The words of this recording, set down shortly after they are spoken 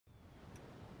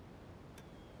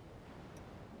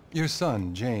Your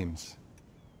son, James.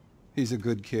 He's a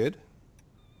good kid?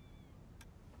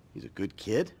 He's a good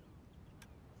kid?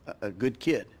 A good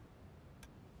kid?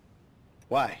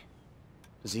 Why?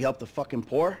 Does he help the fucking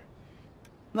poor?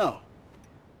 No.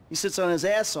 He sits on his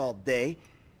ass all day,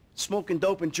 smoking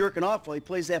dope and jerking off while he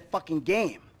plays that fucking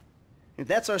game. If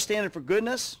that's our standard for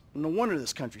goodness, no wonder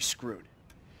this country's screwed.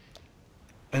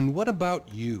 And what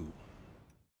about you?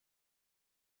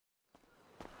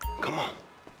 Come on.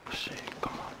 Shit,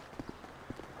 come on.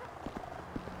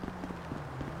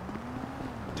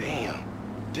 Damn,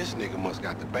 this nigga must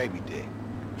got the baby dick.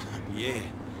 Yeah,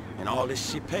 and all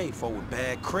this shit paid for with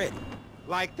bad credit.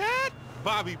 Like that?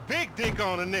 Bobby big dick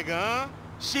on a nigga, huh?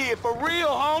 Shit, for real,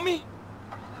 homie.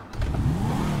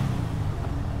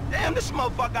 Damn, this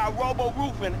motherfucker got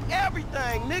robo-roof and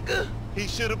everything, nigga. He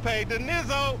should've paid the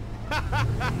nizzo.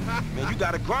 Man, you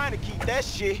gotta grind to keep that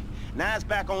shit. Now it's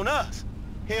back on us.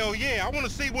 Hell yeah, I wanna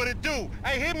see what it do.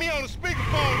 Hey, hit me on the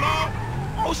speakerphone, Lord.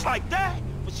 Oh, it's like that?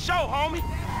 For sure, homie.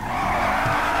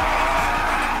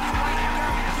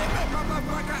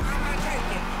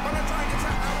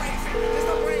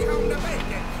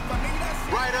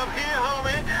 Right up here,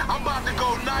 homie. I'm about to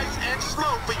go nice and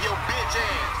slow for your bitch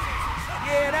ass.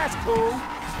 Yeah, that's cool.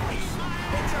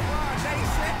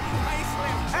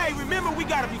 Hey, remember we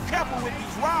gotta be careful with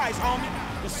these rides, homie.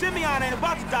 The Simeon ain't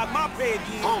about to dock my pay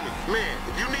again. Homie, man,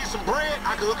 if you need some bread,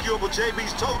 I can hook you up with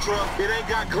JB's tow truck. It ain't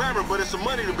got glamour, but it's some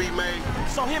money to be made.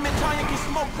 So him and Tanya can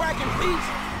smoke crack in peace?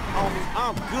 Homie,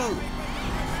 I'm good.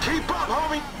 Keep up,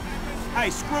 homie.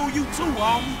 Hey, screw you too,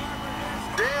 homie.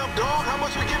 Damn, dog, how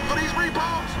much we getting for these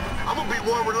repos? I'm gonna be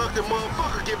one reluctant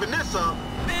motherfucker giving this up.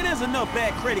 Man, there's enough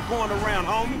bad credit going around,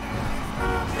 homie.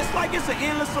 It's like it's an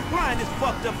endless supply in this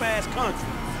fucked up ass country.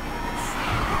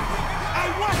 Hey,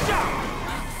 watch out!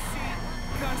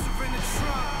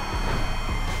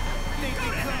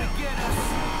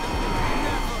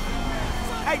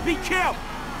 Hey, be careful!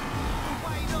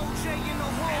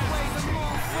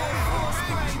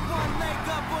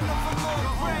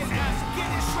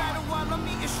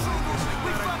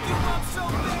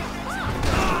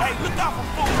 Hey, look out for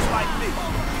fools like me.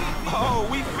 Oh,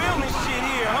 we filming shit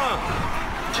here, huh?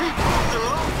 Keep moving,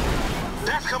 low.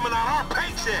 That's coming out our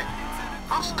paycheck.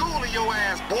 I'm schooling your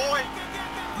ass, boy.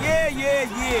 Yeah, yeah,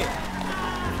 yeah.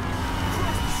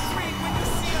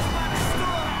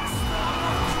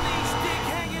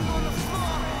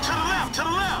 To the left, to the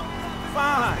left.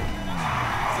 Fine.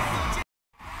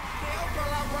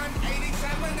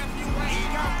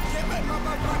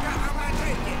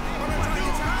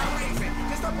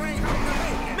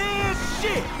 Man,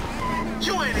 shit!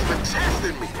 You ain't even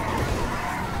testing me.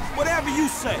 Whatever you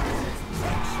say.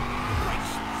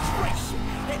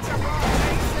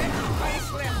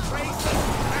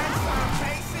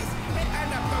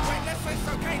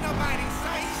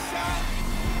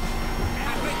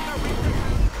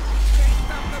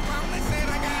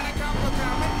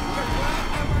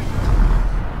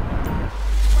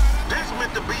 That's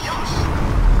meant to be yours.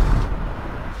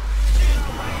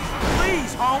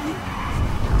 Please, homie.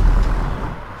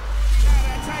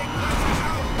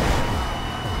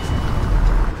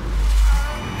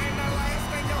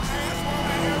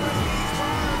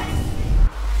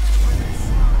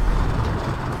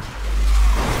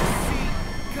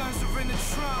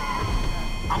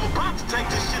 I'm about to take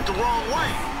this shit the wrong way.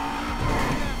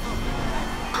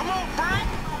 Come on, Frank.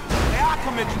 Hey, I'll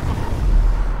come at you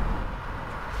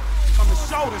from the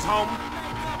shoulders, homie.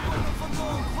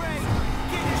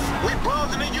 We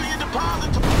buzzing in Union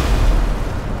Deposit.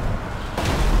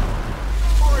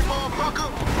 Sorry, motherfucker.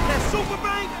 That super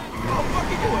bank?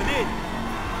 Motherfucker, you an idiot.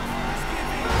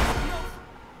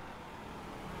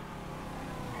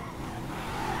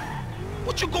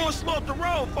 What you going slow up the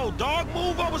road for, dog?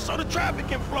 Move over so the traffic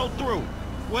can flow through.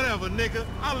 Whatever, nigga.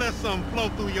 I'll let something flow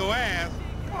through your ass.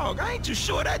 Dog, I ain't too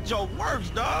sure that joke works,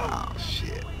 dog. Oh,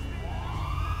 shit.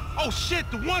 Oh, shit,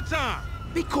 the one time.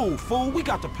 Be cool, fool. We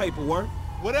got the paperwork.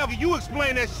 Whatever, you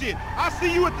explain that shit. I'll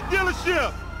see you at the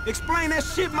dealership. Explain that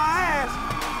shit my ass.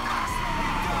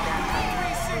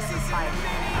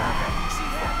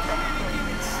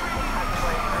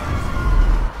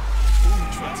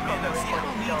 Trust me, I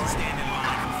don't need to stand in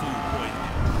line for food poisoning.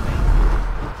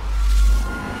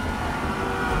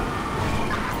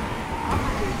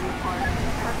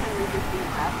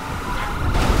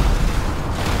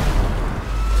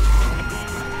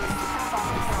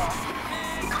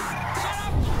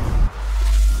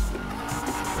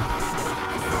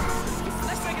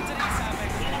 Let's take it to the east side,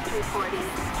 baby.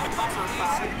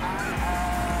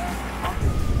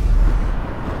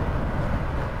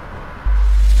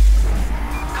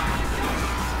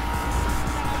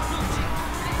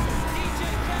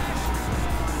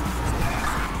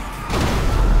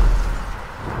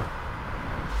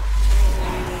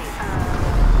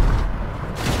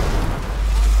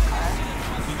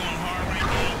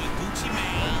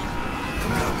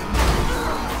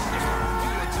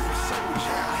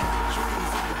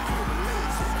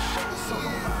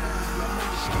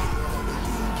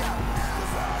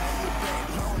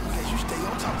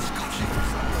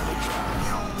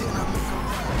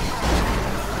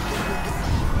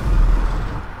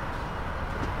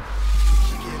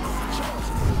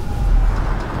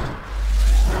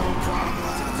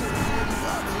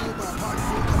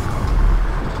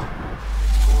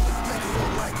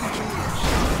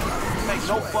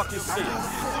 no fucking sense.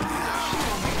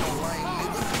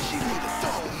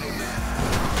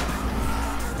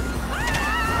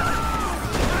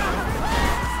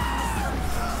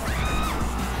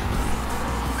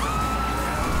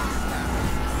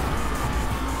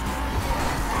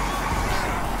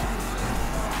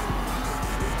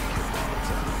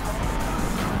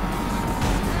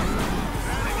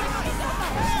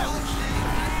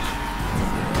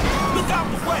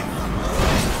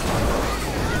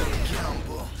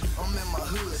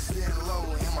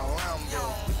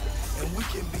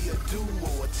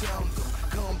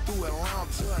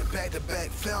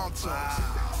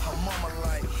 Her mama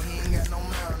like, he ain't got no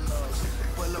manners.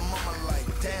 But her mama like,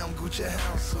 damn, Gucci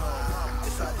handsome.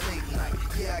 It's a late night,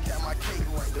 yeah, I got my cake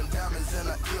right. Them diamonds in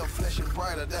her ear flashing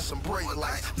brighter, that's some brake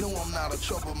lights. No, I'm not a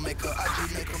troublemaker, I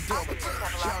just make them double take.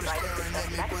 Y'all staring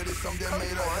at me, but it's something that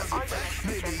made her hesitate.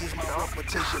 Maybe it's my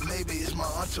reputation, maybe it's my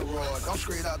entourage. I'm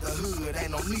straight out the hood,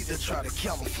 ain't no need to try to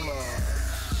camouflage.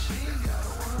 She ain't got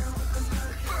a word with the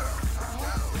nut girl.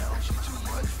 She too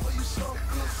much for you, so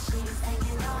good. She's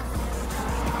hanging on.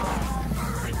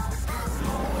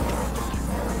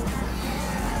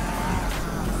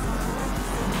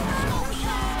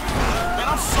 Man,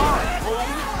 I'm sorry, bro.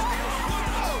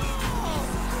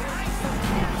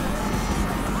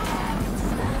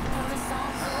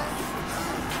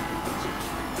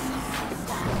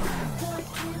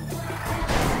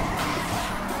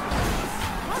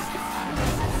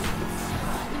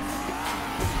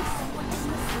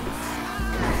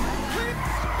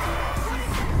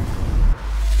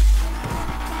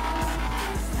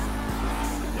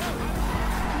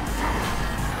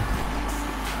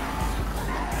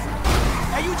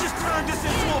 You just turned this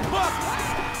into a buck.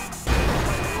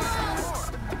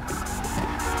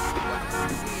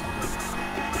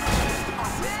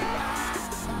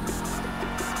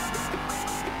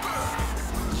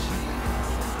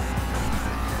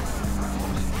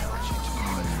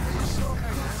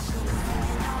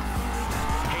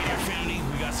 Hey there, family.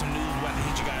 We got some news we're about to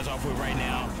hit you guys off with right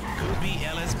now. Could be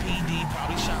LSPD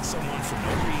probably shot someone for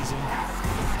no reason.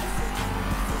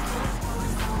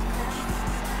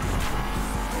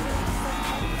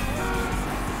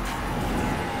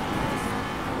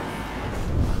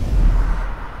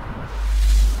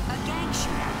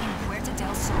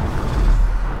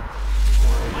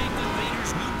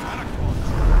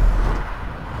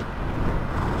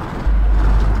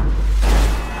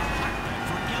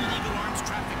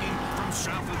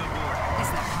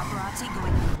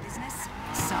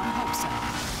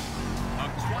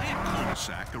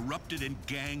 Erupted in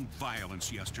gang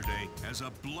violence yesterday as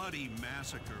a bloody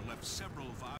massacre left several